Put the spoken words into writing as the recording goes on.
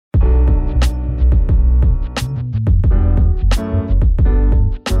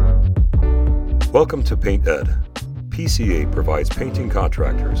Welcome to Paint Ed. PCA provides painting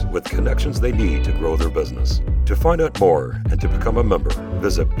contractors with connections they need to grow their business. To find out more and to become a member,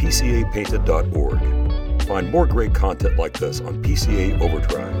 visit pcapainted.org. Find more great content like this on PCA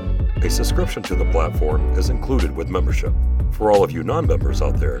Overdrive. A subscription to the platform is included with membership. For all of you non-members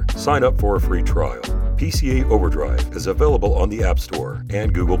out there, sign up for a free trial. PCA Overdrive is available on the App Store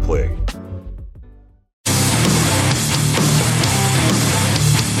and Google Play.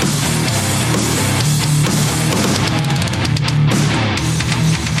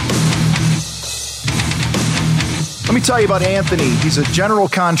 Let me tell you about Anthony. He's a general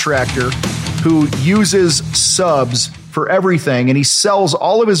contractor who uses subs for everything, and he sells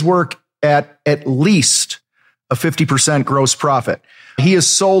all of his work at least a 50% gross profit. He has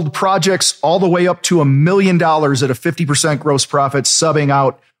sold projects all the way up to $1 million at a 50% gross profit, subbing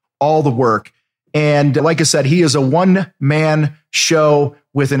out all the work. And like I said, he is a one-man show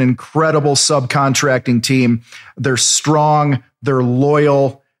with an incredible subcontracting team. They're strong, they're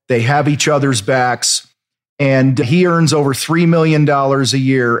loyal, they have each other's backs. And he earns over $3 million a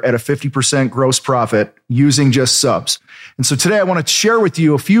year at a 50% gross profit using just subs. And so today I want to share with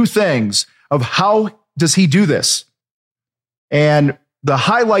you a few things of how does he do this. And the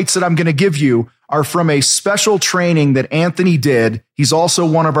highlights that I'm going to give you are from a special training that Anthony did. He's also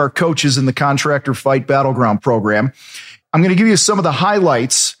one of our coaches in the Contractor Fight Battleground program. I'm going to give you some of the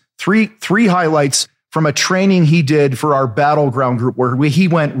highlights, three highlights from a training he did for our Battleground group where he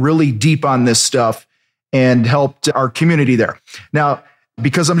went really deep on this stuff and helped our community there. Now,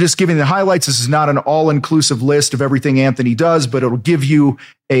 because I'm just giving the highlights, this is not an all-inclusive list of everything Anthony does, but it'll give you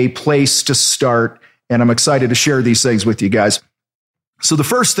a place to start. And I'm excited to share these things with you guys. So the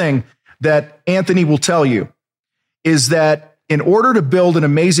first thing that Anthony will tell you is that in order to build an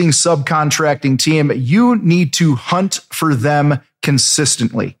amazing subcontracting team, you need to hunt for them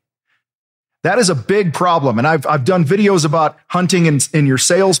consistently. That is a big problem. And I've done videos about hunting in your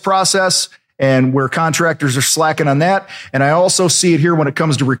sales process and where contractors are slacking on that. And I also see it here when it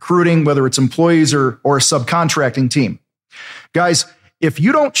comes to recruiting, whether it's employees or a subcontracting team. Guys, if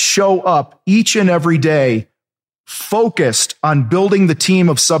you don't show up each and every day focused on building the team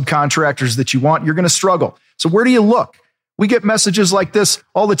of subcontractors that you want, you're going to struggle. So where do you look? We get messages like this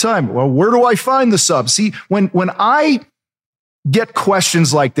all the time. Well, where do I find the subs? See, when I get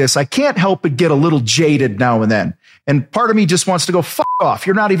questions like this, I can't help but get a little jaded now and then. And part of me just wants to go, fuck off.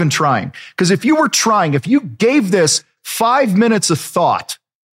 You're not even trying. Because if you were trying, if you gave this 5 minutes of thought,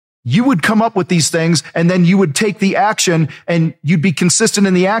 you would come up with these things and then you would take the action and you'd be consistent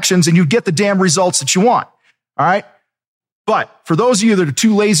in the actions and you'd get the damn results that you want. All right. But for those of you that are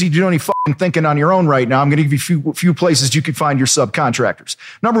too lazy to do any fucking thinking on your own right now, I'm going to give you a few places you can find your subcontractors.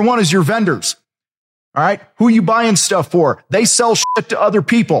 Number one is your vendors. All right. Who you buying stuff for? They sell shit to other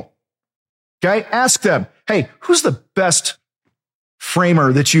people. Okay. Ask them, hey, who's the best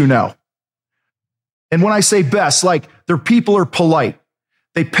framer that you know? And when I say best, like their people are polite.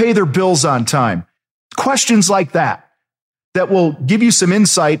 They pay their bills on time. Questions like that will give you some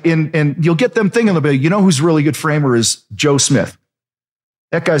insight and you'll get them thinking a bit. You know who's a really good framer is Joe Smith.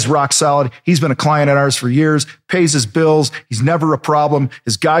 That guy's rock solid. He's been a client of ours for years, pays his bills. He's never a problem.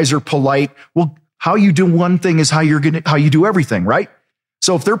 His guys are polite. Well, how you do one thing is how you do everything, right?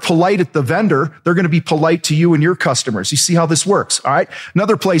 So if they're polite at the vendor, they're going to be polite to you and your customers. You see how this works. All right.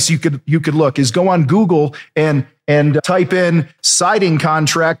 Another place you could look is go on Google and type in siding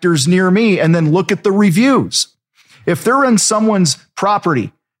contractors near me and then look at the reviews. If they're in someone's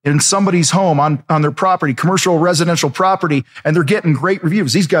property, in somebody's home on their property, commercial, residential property, and they're getting great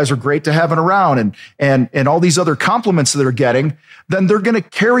reviews, these guys are great to having around and all these other compliments that they're getting, then they're going to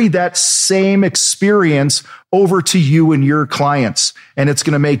carry that same experience over to you and your clients. And it's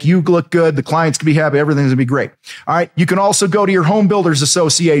going to make you look good. The clients can be happy. Everything's going to be great. All right. You can also go to your home builders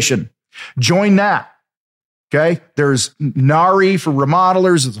association. Join that. Okay. There's NARI for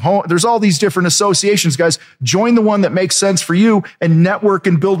remodelers. There's all these different associations, guys. Join the one that makes sense for you and network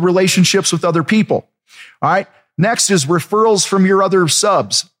and build relationships with other people. All right. Next is referrals from your other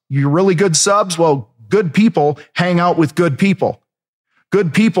subs. You're really good subs. Well, good people hang out with good people.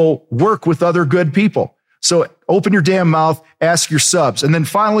 Good people work with other good people. So open your damn mouth, ask your subs. And then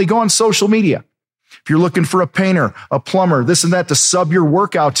finally go on social media. If you're looking for a painter, a plumber, this and that to sub your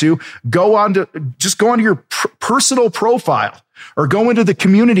work out to, go onto your personal profile or go into the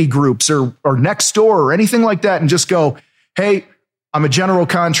community groups or next door or anything like that and just go, hey, I'm a general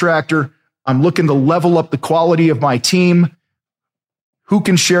contractor. I'm looking to level up the quality of my team. Who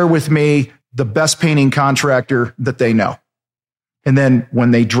can share with me the best painting contractor that they know? And then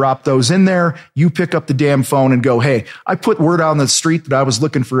when they drop those in there, you pick up the damn phone and go, hey, I put word on the street that I was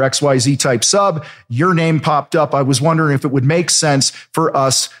looking for XYZ type sub. Your name popped up. I was wondering if it would make sense for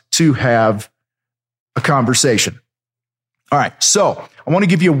us to have a conversation. All right. So I want to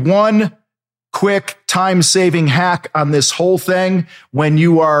give you one quick time-saving hack on this whole thing when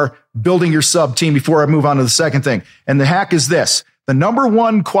you are building your sub team before I move on to the second thing. And the hack is this. The number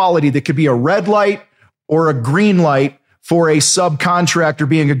one quality that could be a red light or a green light for a subcontractor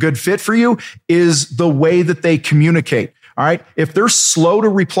being a good fit for you is the way that they communicate. All right. If they're slow to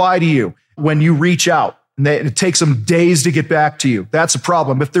reply to you when you reach out, and it takes them days to get back to you, that's a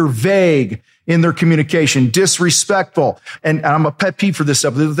problem. If they're vague in their communication, disrespectful, and I'm a pet peeve for this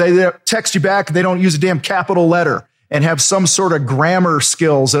stuff. They text you back, they don't use a damn capital letter and have some sort of grammar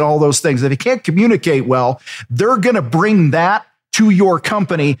skills and all those things. If they can't communicate well, they're going to bring that to your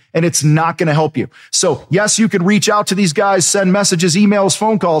company, and it's not going to help you. So yes, you can reach out to these guys, send messages, emails,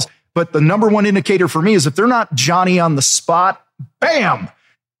 phone calls, but the number one indicator for me is if they're not Johnny on the spot, bam,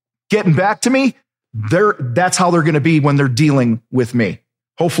 getting back to me, that's how they're going to be when they're dealing with me.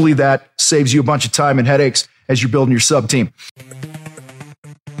 Hopefully that saves you a bunch of time and headaches as you're building your sub team.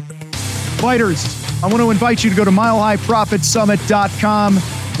 Fighters, I want to invite you to go to milehighprofitsummit.com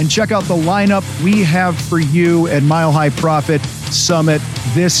and check out the lineup we have for you at Mile High Profit Summit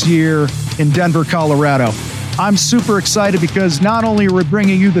this year in Denver, Colorado. I'm super excited because not only are we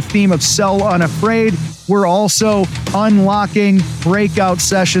bringing you the theme of Sell Unafraid, we're also unlocking breakout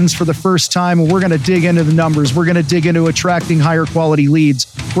sessions for the first time. And we're going to dig into the numbers. We're going to dig into attracting higher quality leads.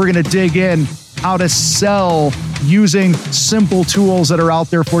 We're going to dig in how to sell using simple tools that are out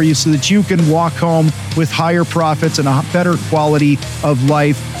there for you so that you can walk home with higher profits and a better quality of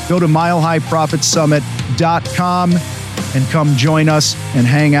life. Go to milehighprofitsummit.com and come join us and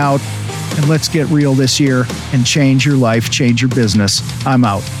hang out. And let's get real this year and change your life, change your business. I'm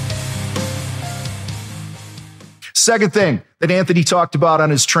out. Second thing that Anthony talked about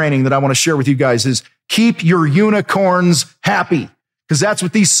on his training that I want to share with you guys is keep your unicorns happy, because that's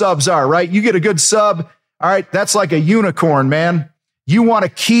what these subs are, right? You get a good sub. All right. That's like a unicorn, man. You want to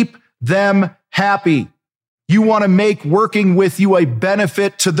keep them happy. You want to make working with you a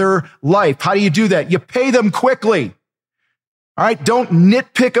benefit to their life. How do you do that? You pay them quickly. All right. Don't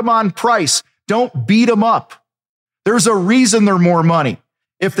nitpick them on price. Don't beat them up. There's a reason they're more money.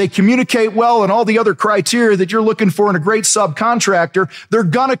 If they communicate well and all the other criteria that you're looking for in a great subcontractor, they're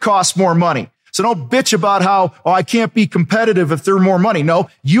going to cost more money. So don't bitch about how, I can't be competitive if they're more money. No,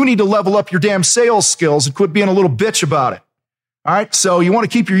 you need to level up your damn sales skills and quit being a little bitch about it. All right. So you want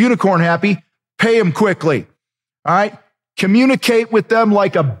to keep your unicorn happy, pay them quickly. All right. Communicate with them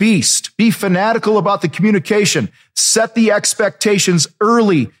like a beast. Be fanatical about the communication. Set the expectations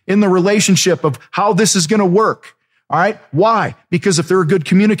early in the relationship of how this is going to work. All right. Why? Because if they're a good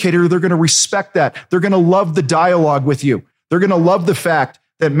communicator, they're going to respect that. They're going to love the dialogue with you. They're going to love the fact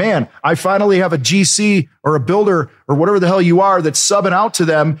that, man, I finally have a GC or a builder or whatever the hell you are that's subbing out to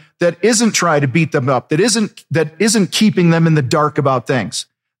them that isn't trying to beat them up, that isn't keeping them in the dark about things,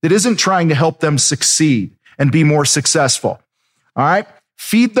 that isn't trying to help them succeed and be more successful. All right.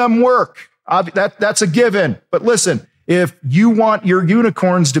 Feed them work. That's a given. But listen, if you want your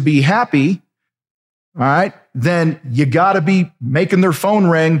unicorns to be happy, all right, then you got to be making their phone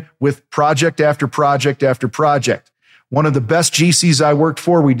ring with project after project after project. One of the best GCs I worked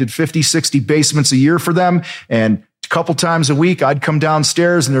for, we did 50, 60 basements a year for them. And a couple times a week, I'd come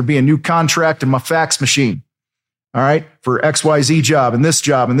downstairs and there'd be a new contract in my fax machine. All right, for XYZ job and this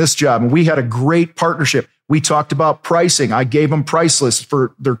job and this job. And we had a great partnership. We talked about pricing. I gave them price lists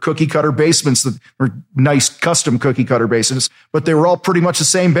for their cookie cutter basements that were nice custom cookie cutter basements, but they were all pretty much the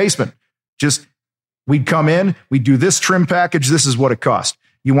same basement. Just we'd come in, we'd do this trim package. This is what it cost.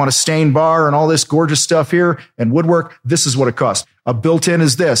 You want a stained bar and all this gorgeous stuff here and woodwork. This is what it costs. A built-in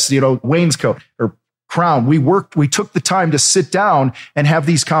is this, wainscot or crown. We took the time to sit down and have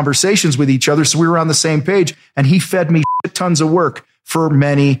these conversations with each other. So we were on the same page, and he fed me tons of work for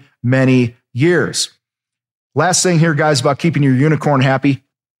many, many years. Last thing here, guys, about keeping your unicorn happy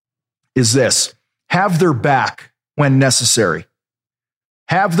is this: have their back when necessary.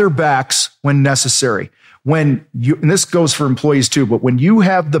 Have their backs when necessary. And this goes for employees too, but when you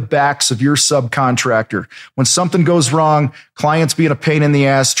have the backs of your subcontractor, when something goes wrong, clients being a pain in the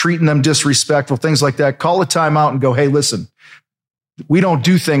ass, treating them disrespectful, things like that, call a timeout and go, hey, listen, we don't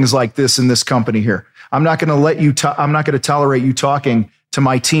do things like this in this company here. I'm not going to tolerate you talking to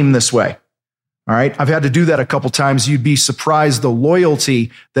my team this way. All right. I've had to do that a couple times. You'd be surprised the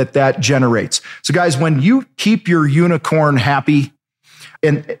loyalty that generates. So guys, when you keep your unicorn happy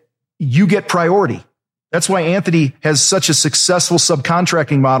and you get priority, That's why Anthony has such a successful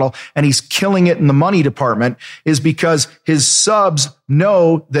subcontracting model and he's killing it in the money department, is because his subs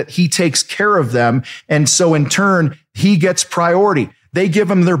know that he takes care of them. And so in turn, he gets priority. They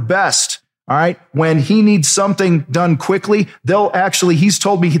give him their best. All right. When he needs something done quickly, he's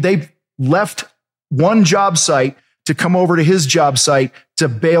told me they've left one job site to come over to his job site to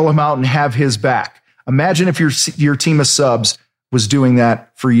bail him out and have his back. Imagine if your team of subs was doing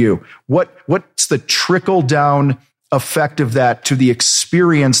that for you. What's the trickle down effect of that to the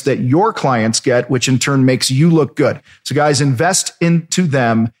experience that your clients get, which in turn makes you look good? So guys, invest into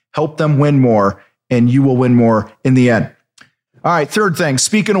them, help them win more, and you will win more in the end. All right. Third thing,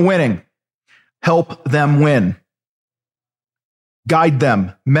 speaking of winning, help them win. Guide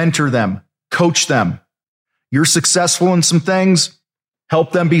them, mentor them, coach them. You're successful in some things.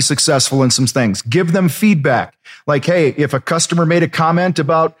 Help them be successful in some things. Give them feedback. Like, hey, if a customer made a comment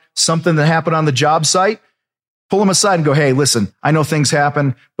about something that happened on the job site, pull them aside and go, hey, listen, I know things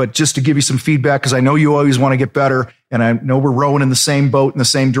happen, but just to give you some feedback, because I know you always want to get better, and I know we're rowing in the same boat in the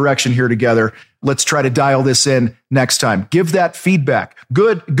same direction here together. Let's try to dial this in next time. Give that feedback,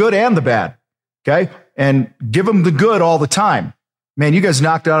 good and the bad, okay? And give them the good all the time. Man, you guys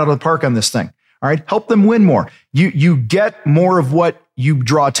knocked it out of the park on this thing. All right, help them win more. You get more of what you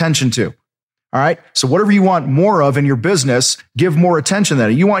draw attention to. All right. So whatever you want more of in your business, give more attention to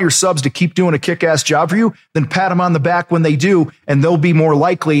that. You want your subs to keep doing a kick-ass job for you, then pat them on the back when they do, and they'll be more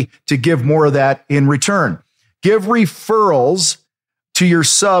likely to give more of that in return. Give referrals to your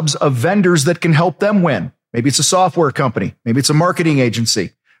subs of vendors that can help them win. Maybe it's a software company. Maybe it's a marketing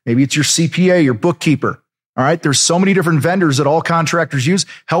agency. Maybe it's your CPA, your bookkeeper. All right. There's so many different vendors that all contractors use.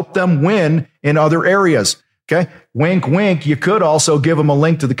 Help them win in other areas. Okay. Wink, wink. You could also give them a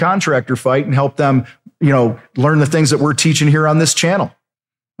link to the contractor fight and help them, learn the things that we're teaching here on this channel.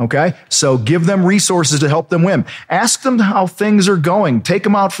 Okay. So give them resources to help them win. Ask them how things are going. Take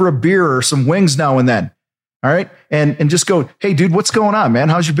them out for a beer or some wings now and then. All right. And just go, hey, dude, what's going on, man?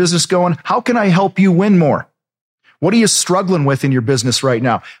 How's your business going? How can I help you win more? What are you struggling with in your business right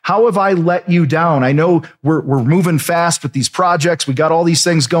now? How have I let you down? I know we're moving fast with these projects. We got all these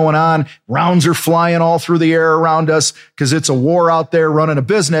things going on. Rounds are flying all through the air around us because it's a war out there running a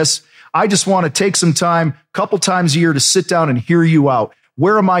business. I just want to take some time, a couple times a year, to sit down and hear you out.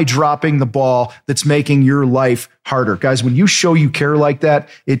 Where am I dropping the ball that's making your life harder? Guys, when you show you care like that,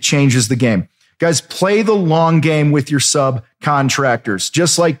 it changes the game. Guys, play the long game with your subcontractors,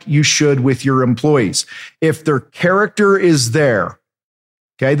 just like you should with your employees. If their character is there,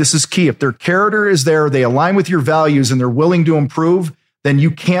 okay, this is key. If their character is there, they align with your values and they're willing to improve, then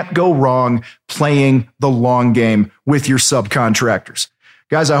you can't go wrong playing the long game with your subcontractors.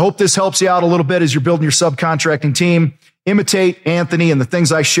 Guys, I hope this helps you out a little bit as you're building your subcontracting team. Imitate Anthony and the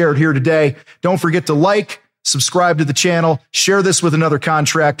things I shared here today. Don't forget to like, subscribe to the channel, share this with another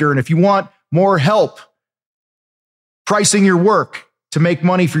contractor. And if you want more help pricing your work to make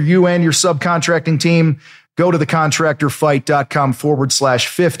money for you and your subcontracting team, go to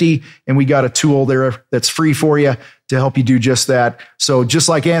thecontractorfight.com/50. And we got a tool there that's free for you to help you do just that. So just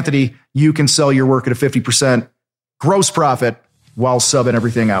like Anthony, you can sell your work at a 50% gross profit while subbing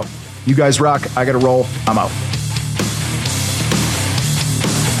everything out. You guys rock. I got to roll. I'm out.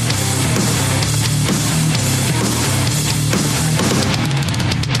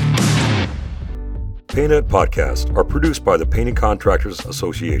 Painted podcasts are produced by the Painting Contractors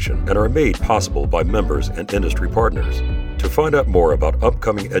Association and are made possible by members and industry partners. To find out more about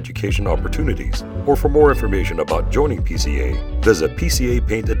upcoming education opportunities or for more information about joining PCA, visit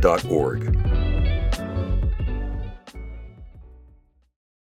pcapainted.org.